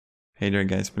Hey there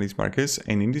guys, my name is Marcus,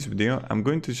 and in this video I'm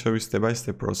going to show you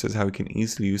step-by-step process how you can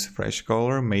easily use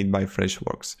FreshCaller made by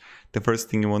Freshworks. The first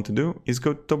thing you want to do is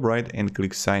go to top right and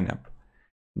click sign up.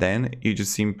 Then you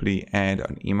just simply add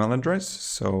an email address,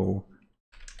 so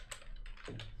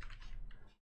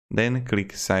then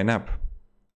click sign up.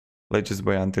 Let's just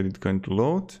wait until it's going to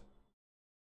load,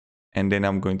 and then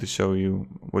I'm going to show you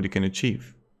what you can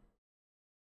achieve.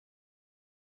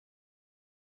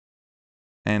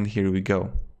 And here we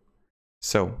go.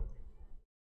 So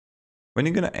when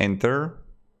you're gonna enter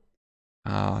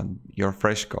your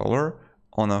FreshCaller,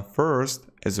 on a first,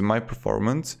 as a my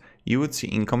performance, you would see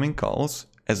incoming calls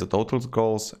as a total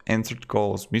calls, answered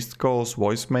calls, missed calls,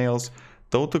 voicemails,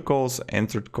 total calls,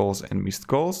 answered calls, and missed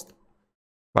calls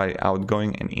by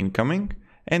outgoing and incoming.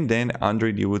 And then under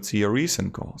it, you would see your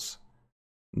recent calls.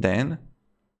 Then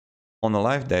on a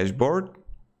live dashboard,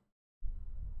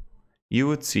 you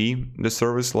would see the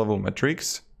service level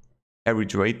metrics,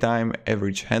 average wait time,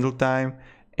 average handle time,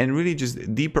 and really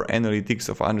just deeper analytics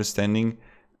of understanding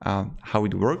how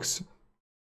it works.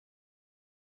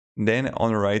 Then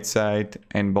on the right side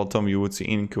and bottom, you would see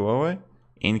in QoE,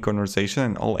 in conversation,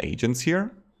 and all agents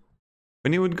here.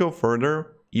 When you would go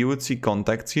further, you would see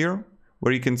contacts here,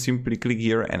 where you can simply click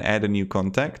here and add a new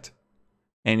contact.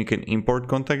 And you can import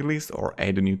contact list or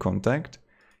add a new contact.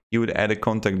 You would add a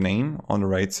contact name on the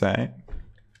right side,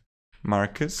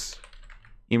 Marcus,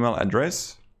 email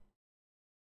address,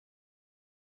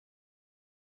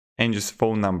 and just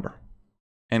phone number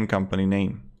and company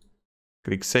name.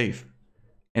 Click save,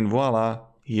 and voila,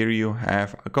 here you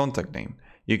have a contact name.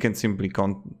 You can simply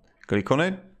click on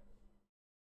it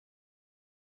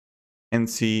and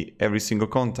see every single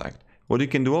contact. What you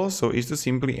can do also is to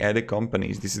simply add a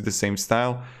companies. This is the same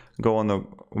style. Go on the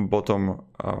bottom,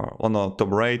 on the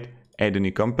top right, add a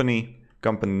new company,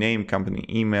 company name, company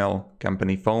email,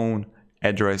 company phone,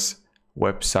 address,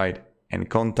 website, and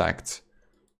contacts.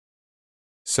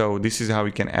 So this is how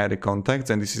we can add a contact,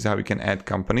 and this is how we can add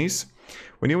companies.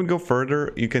 When you would go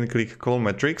further, you can click call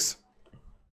metrics,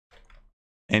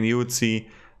 and you would see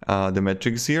the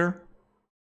metrics here.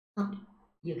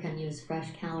 You can use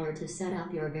FreshCaller to set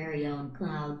up your very own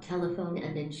cloud telephone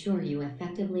and ensure you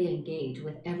effectively engage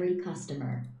with every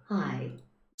customer. Hi.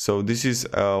 So this is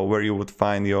where you would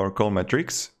find your call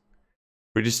metrics.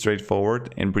 Pretty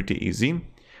straightforward and pretty easy.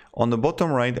 On the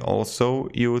bottom right also,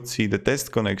 you would see the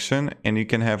test connection, and you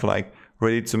can have like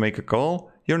ready to make a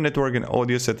call. Your network and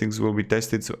audio settings will be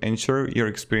tested to ensure you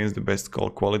experience the best call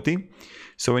quality.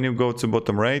 So when you go to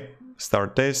bottom right,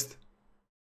 start test,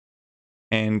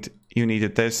 and you need to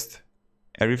test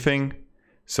everything.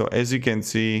 So as you can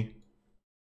see,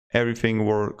 everything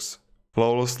works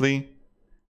flawlessly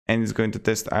and it's going to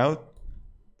test out.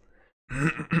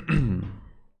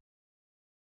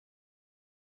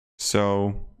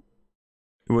 So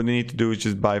what you need to do is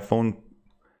just buy phone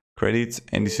credits,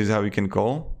 and this is how you can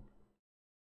call.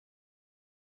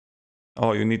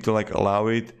 Oh, you need to like allow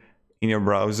it in your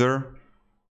browser.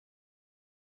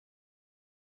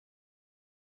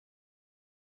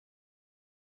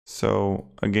 So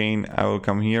again, I will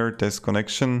come here, test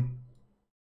connection.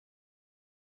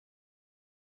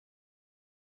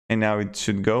 And now it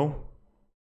should go.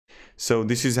 So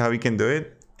this is how you can do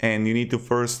it. And you need to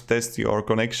first test your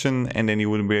connection, and then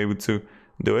you will be able to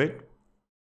do it.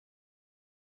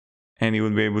 And you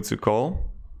will be able to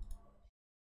call.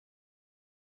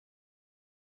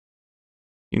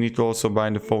 You need to also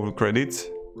buy the phone credits.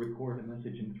 Record a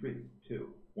message in 3, 2,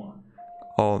 1.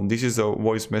 Oh, this is a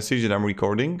voice message that I'm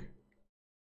recording.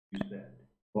 You said.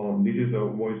 Oh, this is a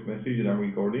voice message that I'm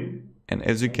recording. And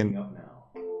as you can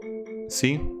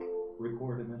see,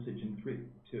 record a message in 3,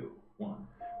 2, 1.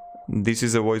 This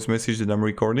is a voice message that I'm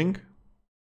recording.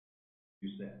 You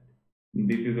said.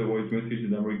 This is a voice message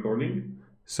that I'm recording.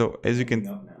 So as you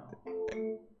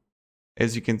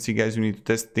can see, guys, you need to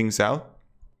test things out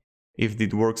if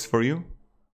it works for you,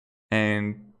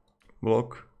 and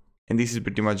block. And this is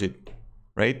pretty much it,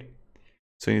 right?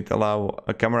 So you need to allow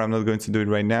a camera. I'm not going to do it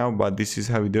right now, but this is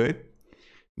how we do it.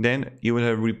 Then you will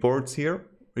have reports here.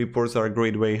 Reports are a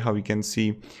great way how you can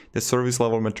see the service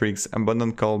level metrics,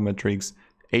 abandoned call metrics,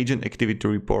 agent activity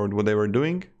report, what they were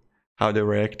doing, how they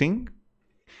were acting.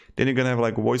 Then you're gonna have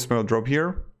like voicemail drop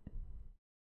here.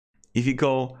 If you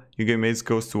call, you get message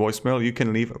goes to voicemail, you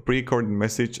can leave a pre-recorded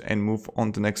message and move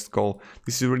on to next call.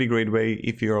 This is a really great way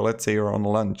if you're, let's say you're on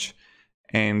lunch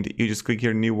and you just click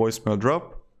here new voicemail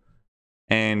drop,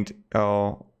 and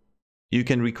you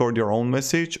can record your own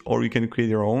message, or you can create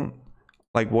your own,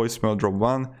 like voicemail drop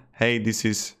 1. Hey, this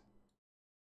is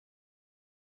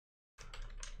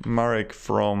Marek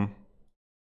from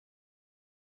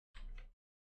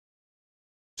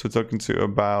So talking to you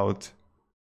about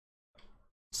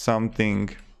something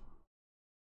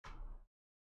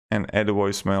and add a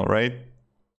voicemail, right?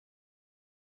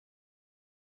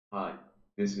 Hi,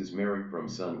 this is Merrick from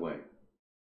Sunway.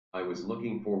 I was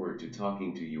looking forward to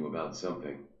talking to you about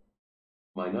something.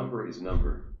 My number is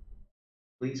number.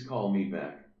 Please call me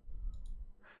back.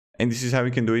 And this is how you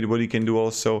can do it. What you can do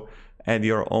also, add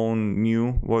your own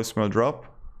new voicemail drop.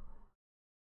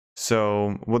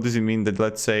 So what does it mean? That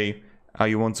let's say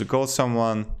you want to call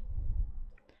someone,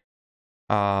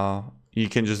 you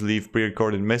can just leave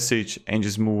pre-recorded message and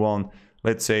just move on.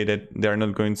 Let's say that they're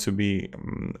not going to be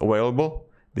available.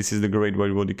 This is the great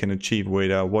way what you can achieve with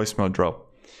a voicemail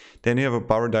drop. Then you have a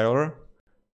power dialer.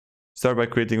 Start by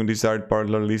creating a desired power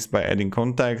dialer list by adding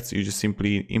contacts. You just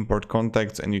simply import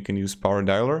contacts and you can use power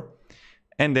dialer.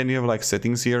 And then you have like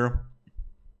settings here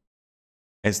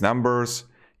as numbers.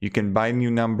 You can buy a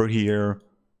new number here.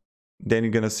 Then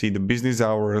you're gonna see the business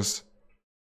hours.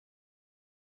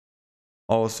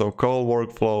 Also call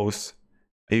workflows.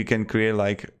 You can create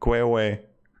like QA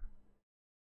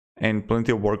and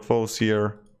plenty of workflows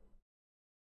here.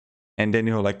 And then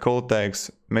you have like call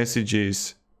tags,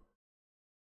 messages,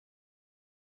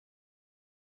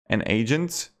 and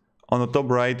agents. On the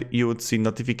top right, you would see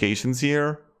notifications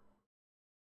here,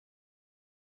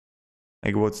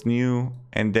 like what's new,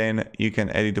 and then you can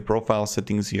edit the profile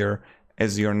settings here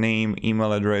as your name,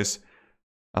 email address,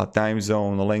 time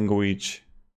zone, language,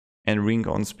 and ring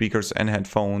on speakers and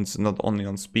headphones, not only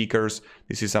on speakers.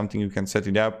 This is something you can set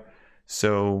it up.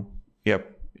 So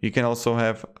yep, you can also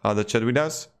have the chat with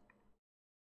us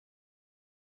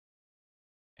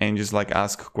and just like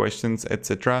ask questions,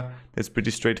 etc. That's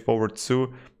pretty straightforward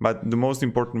too. But the most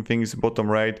important thing is bottom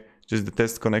right, just the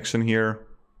test connection here.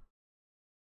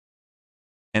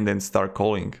 And then start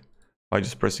calling by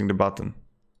just pressing the button.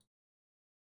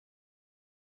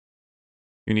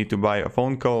 You need to buy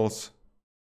phone calls.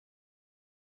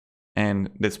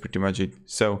 And that's pretty much it.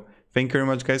 So thank you very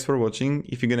much guys for watching.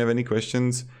 If you're gonna have any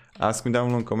questions, ask me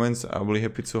down in the comments. I'll be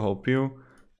happy to help you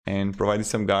and provide you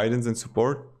some guidance and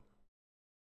support.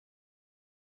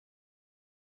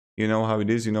 You know how it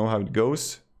is, you know how it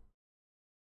goes.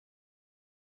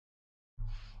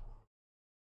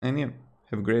 And yeah,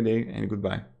 have a great day and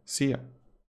goodbye. See ya.